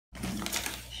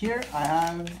Here I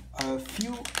have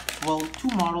two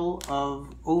model of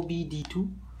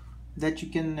OBD2 that you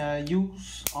can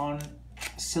use on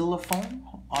cellular phone,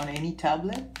 on any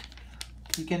tablet.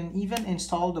 You can even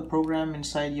install the program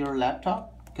inside your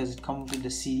laptop because it comes with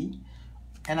the CD.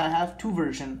 And I have two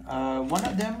versions. One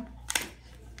of them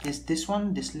is this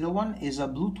one. This little one is a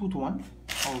Bluetooth one.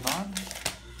 Hold on.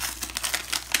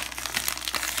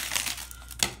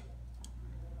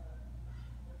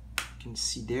 You can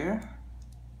see there.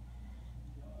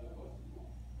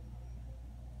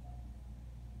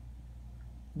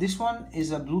 This one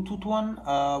is a Bluetooth one,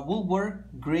 will work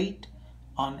great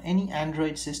on any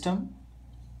Android system.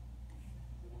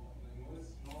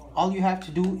 All you have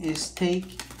to do is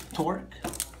take Torque.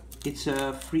 It's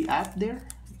a free app there,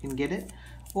 you can get it.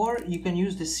 Or you can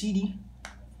use the CD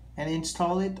and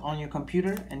install it on your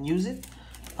computer and use it.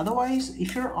 Otherwise,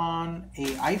 if you're on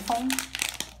an iPhone,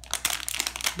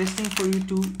 best thing for you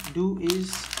to do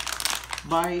is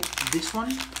buy this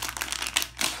one.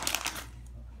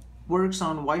 Works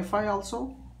on Wi-Fi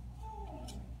also.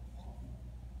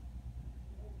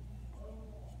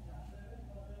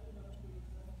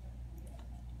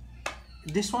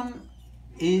 This one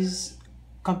is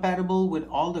compatible with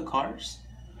all the cars,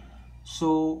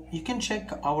 so you can check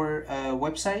our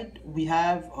website. We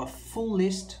have a full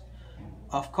list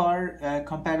of car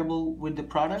compatible with the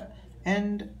product,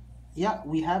 and yeah,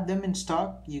 we have them in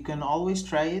stock. You can always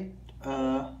try it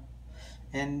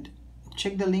and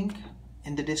check the link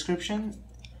in the description.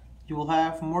 You will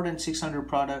have more than 600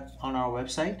 products on our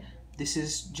website. This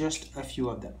is just a few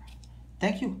of them.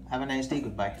 Thank you. Have a nice day.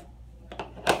 Goodbye.